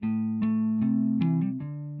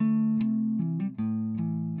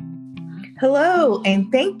Hello,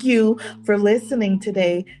 and thank you for listening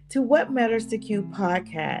today to What Matters to Q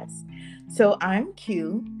podcast. So, I'm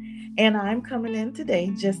Q, and I'm coming in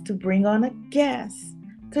today just to bring on a guest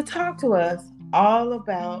to talk to us all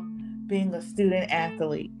about being a student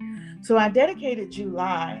athlete. So, I dedicated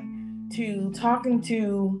July to talking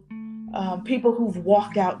to people who've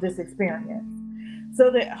walked out this experience. So,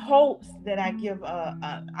 that hopes that I give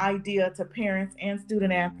an idea to parents and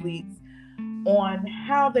student athletes on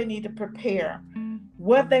how they need to prepare,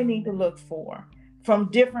 what they need to look for from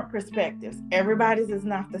different perspectives. Everybody's is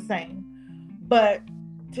not the same. But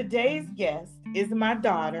today's guest is my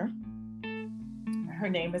daughter. Her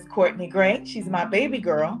name is Courtney Gray. She's my baby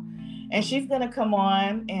girl. And she's going to come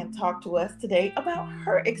on and talk to us today about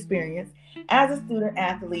her experience as a student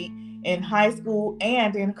athlete in high school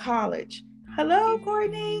and in college. Hello,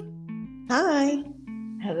 Courtney. Hi.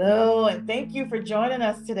 Hello, and thank you for joining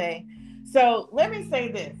us today. So let me say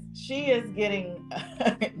this. She is getting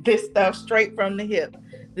this stuff straight from the hip.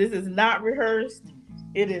 This is not rehearsed.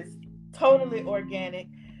 It is totally organic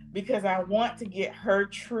because I want to get her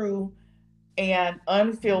true and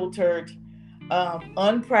unfiltered,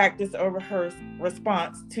 unpracticed or rehearsed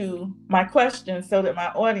response to my questions so that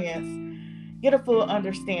my audience get a full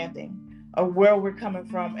understanding of where we're coming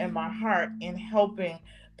from in my heart in helping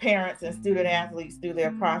parents and student athletes through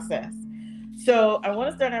their process. So I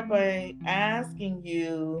want to start out by asking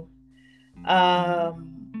you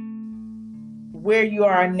where you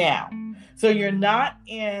are now. So you're not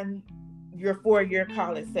in your 4-year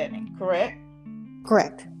college setting, correct?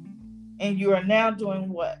 Correct. And you are now doing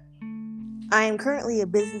what? I am currently a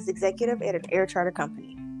business executive at an air charter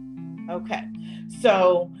company. Okay.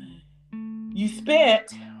 So you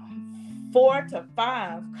spent 4 to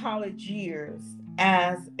 5 college years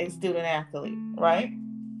as a student athlete, right?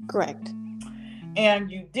 Correct.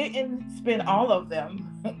 And you didn't spend all of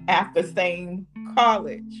them at the same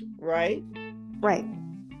college, right? Right.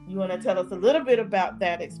 You want to tell us a little bit about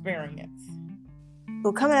that experience?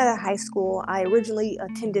 Well, coming out of high school, I originally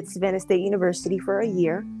attended Savannah State University for a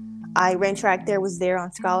year. I ran track there, was there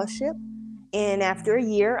on scholarship. And after a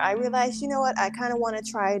year, I realized, you know what, I kind of want to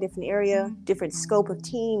try a different area, different scope of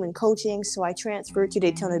team and coaching. So I transferred to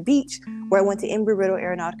Daytona Beach, where I went to Embry-Riddle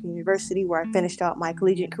Aeronautical University, where I finished out my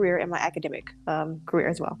collegiate career and my academic career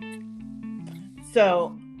as well.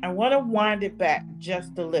 So I want to wind it back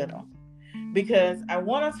just a little because I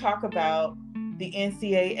want to talk about the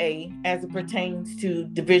NCAA as it pertains to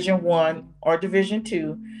Division I or Division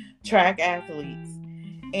II track athletes.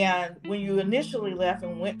 And when you initially left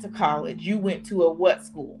and went to college, you went to a what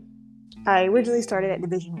school? I originally started at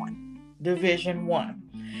Division I. Division I.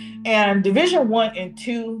 And Division I and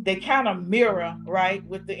II, they kind of mirror, right,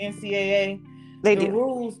 with the NCAA. They The do.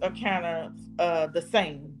 rules are kind of the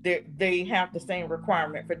same. They have the same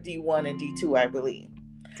requirement for D1 and D2, I believe.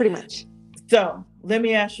 Pretty much. So let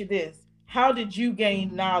me ask you this. How did you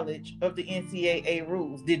gain knowledge of the NCAA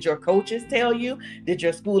rules? Did your coaches tell you? Did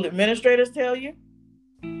your school administrators tell you?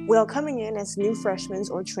 Well, coming in as new freshmen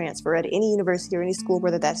or transfer at any university or any school,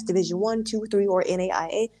 whether that's Division 1, 2, 3, or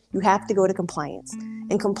NAIA, you have to go to compliance.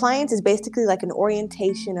 And compliance is basically like an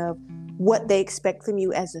orientation of what they expect from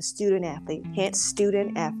you as a student athlete, hence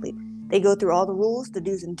student athlete. They go through all the rules, the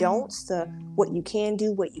do's and don'ts, the what you can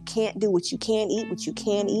do, what you can't do, what you can eat, what you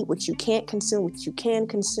can eat, what you can't consume, what you can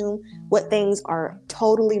consume, what things are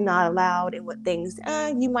totally not allowed, and what things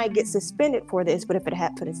you might get suspended for this, but if it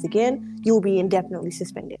happens again, you will be indefinitely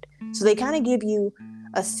suspended. So they kind of give you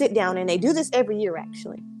a sit down, and they do this every year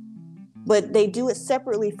actually. But they do it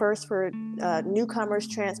separately first for newcomers,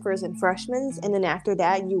 transfers, and freshmen. And then after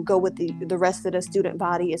that, you go with the rest of the student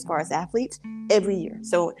body as far as athletes every year.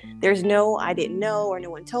 So there's no, I didn't know, or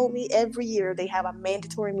no one told me. Every year they have a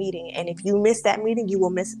mandatory meeting. And if you miss that meeting, you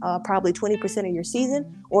will miss probably 20% of your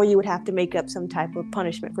season, or you would have to make up some type of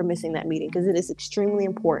punishment for missing that meeting because it is extremely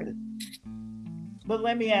important. But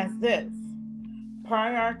let me ask this.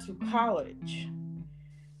 Prior to college,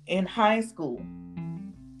 in high school,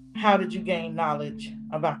 how did you gain knowledge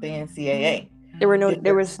about the NCAA?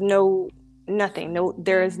 There is no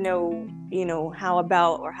how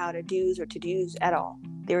about or how to do's or to do's at all.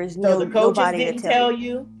 There is so the coaches nobody didn't to tell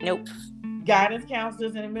you. Nope. Guidance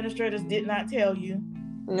counselors and administrators did not tell you.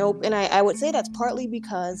 Nope. And I would say that's partly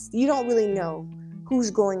because you don't really know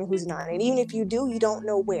who's going and who's not. And even if you do, you don't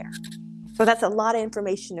know where. So that's a lot of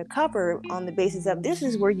information to cover on the basis of this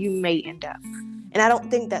is where you may end up. And I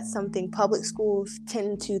don't think that's something public schools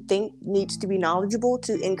tend to think needs to be knowledgeable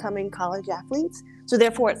to incoming college athletes. So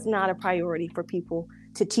therefore, it's not a priority for people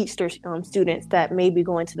to teach their students that may be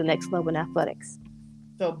going to the next level in athletics.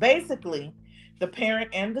 So basically, the parent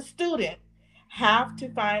and the student have to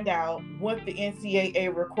find out what the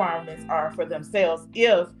NCAA requirements are for themselves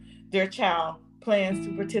if their child plans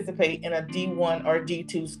to participate in a D1 or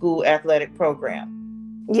D2 school athletic program.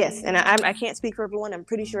 Yes, and I can't speak for everyone. I'm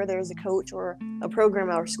pretty sure there's a coach or a program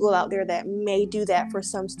or school out there that may do that for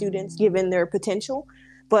some students given their potential.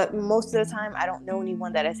 But most of the time, I don't know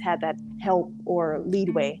anyone that has had that help or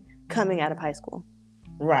leadway coming out of high school.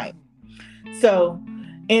 Right. So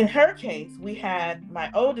in her case, we had my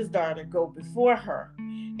oldest daughter go before her,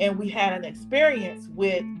 and we had an experience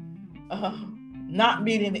with not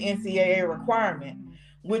meeting the NCAA requirement,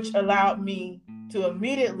 which allowed me to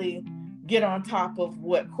immediately get on top of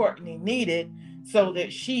what Courtney needed so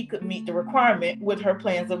that she could meet the requirement with her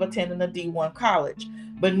plans of attending a D1 college.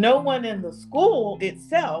 But no one in the school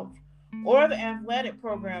itself or the athletic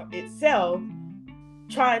program itself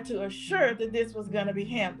tried to assure that this was going to be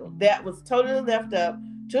handled. That was totally left up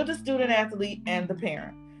to the student athlete and the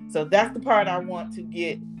parent. So that's the part I want to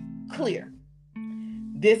get clear.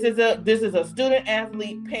 This is a student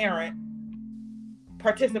athlete parent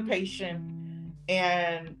participation,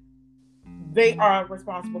 and they are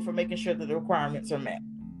responsible for making sure that the requirements are met.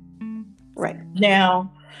 Right.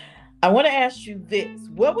 Now, I want to ask you this.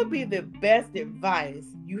 What would be the best advice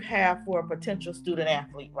you have for a potential student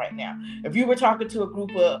athlete right now? If you were talking to a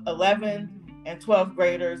group of 11 and 12th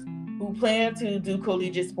graders who plan to do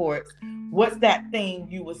collegiate sports, what's that thing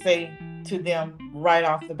you would say to them right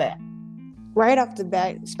off the bat? Right off the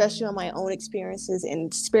bat, especially on my own experiences and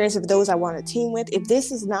experience of those I want to team with, if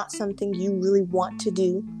this is not something you really want to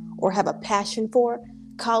do or have a passion for,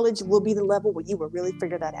 college will be the level where you will really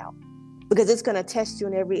figure that out, because it's going to test you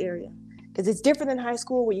in every area. Because it's different than high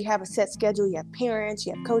school where you have a set schedule, you have parents,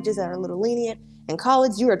 you have coaches that are a little lenient. In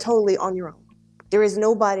college, you are totally on your own. There is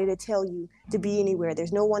nobody to tell you to be anywhere.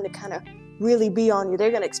 There's no one to kind of really be on you.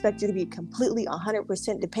 They're going to expect you to be completely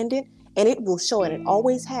 100% dependent, and it will show, and it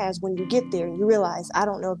always has when you get there and you realize, I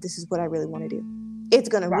don't know if this is what I really want to do. It's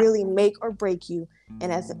going to really make or break you.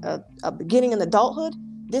 And as a beginning in adulthood,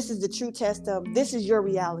 this is the true test of this is your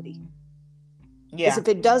reality. Yeah. If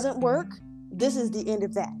it doesn't work, this is the end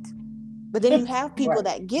of that. But then you have people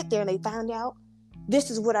that get there and they find out this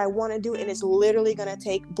is what I want to do, and it's literally going to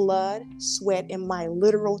take blood, sweat, and my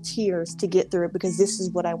literal tears to get through it, because this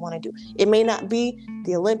is what I want to do. It may not be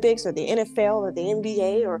the Olympics or the NFL or the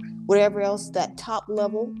NBA or whatever else, that top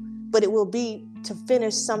level, but it will be to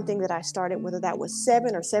finish something that I started, whether that was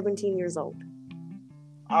 7 or 17 years old.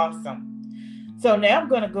 Awesome. So now I'm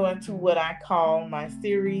going to go into what I call my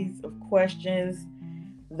series of questions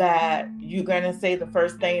that you're going to say the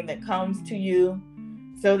first thing that comes to you,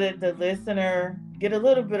 so that the listener get a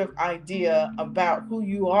little bit of idea about who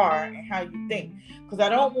you are and how you think. Because I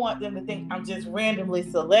don't want them to think I'm just randomly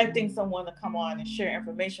selecting someone to come on and share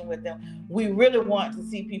information with them. We really want to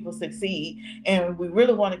see people succeed, and we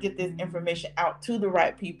really want to get this information out to the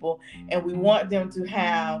right people, and we want them to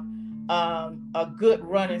have a good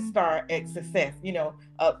running start at success,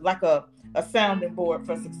 like a sounding board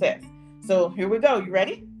for success. So here we go. You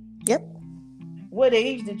ready? Yep. What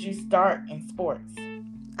age did you start in sports?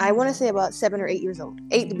 I want to say about 7 or 8 years old.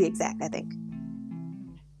 8 to be exact, I think.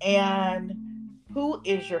 And who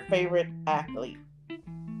is your favorite athlete?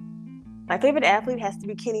 My favorite athlete has to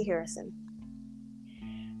be Kenny Harrison.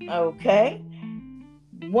 Okay.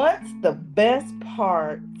 What's the best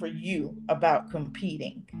part for you about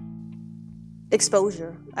competing?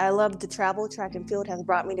 Exposure. I love to travel. Track and field has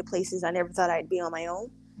brought me to places I never thought I'd be on my own.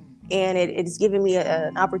 And it's given me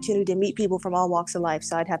an opportunity to meet people from all walks of life.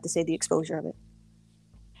 So I'd have to say the exposure of it.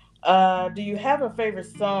 Do you have a favorite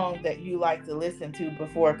song that you like to listen to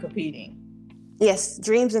before competing? Yes,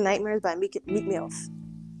 Dreams and Nightmares by Meek Mills.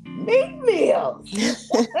 Meek Mills!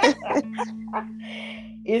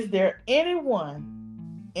 Is there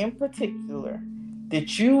anyone in particular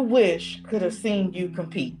that you wish could have seen you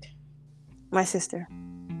compete? My sister.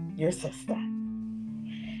 Your sister.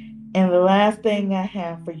 And the last thing I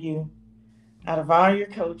have for you, out of all your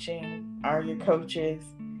coaching, all your coaches,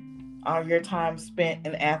 all your time spent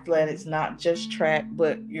in athletics, not just track,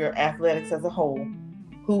 but your athletics as a whole,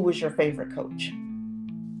 who was your favorite coach?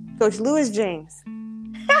 Coach Lewis James.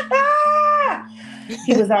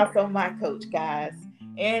 He was also my coach, guys.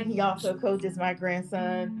 And he also coaches my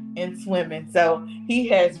grandson in swimming. So he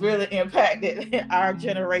has really impacted our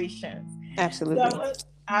generations. Absolutely. So,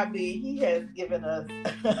 he has given us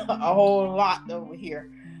a whole lot over here.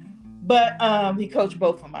 But he coached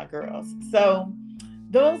both of my girls. So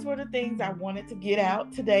those were the things I wanted to get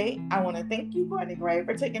out today. I want to thank you, Courtney Gray,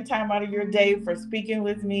 for taking time out of your day for speaking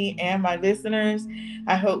with me and my listeners.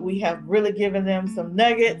 I hope we have really given them some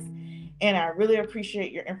nuggets, and I really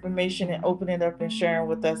appreciate your information and opening up and sharing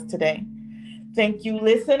with us today. Thank you,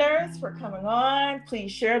 listeners, for coming on. Please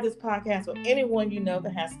share this podcast with anyone you know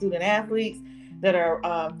that has student athletes that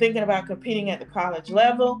are thinking about competing at the college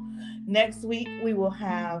level. Next week, we will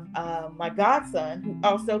have my godson, who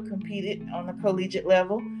also competed on the collegiate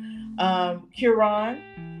level.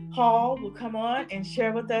 Huron Hall will come on and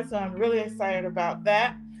share with us. So I'm really excited about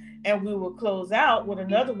that. And we will close out with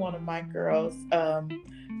another one of my girls'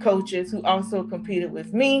 coaches who also competed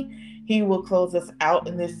with me. He will close us out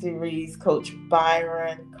in this series, Coach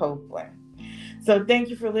Byron Copeland. So thank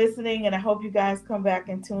you for listening, and I hope you guys come back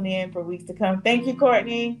and tune in for weeks to come. Thank you,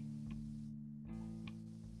 Courtney.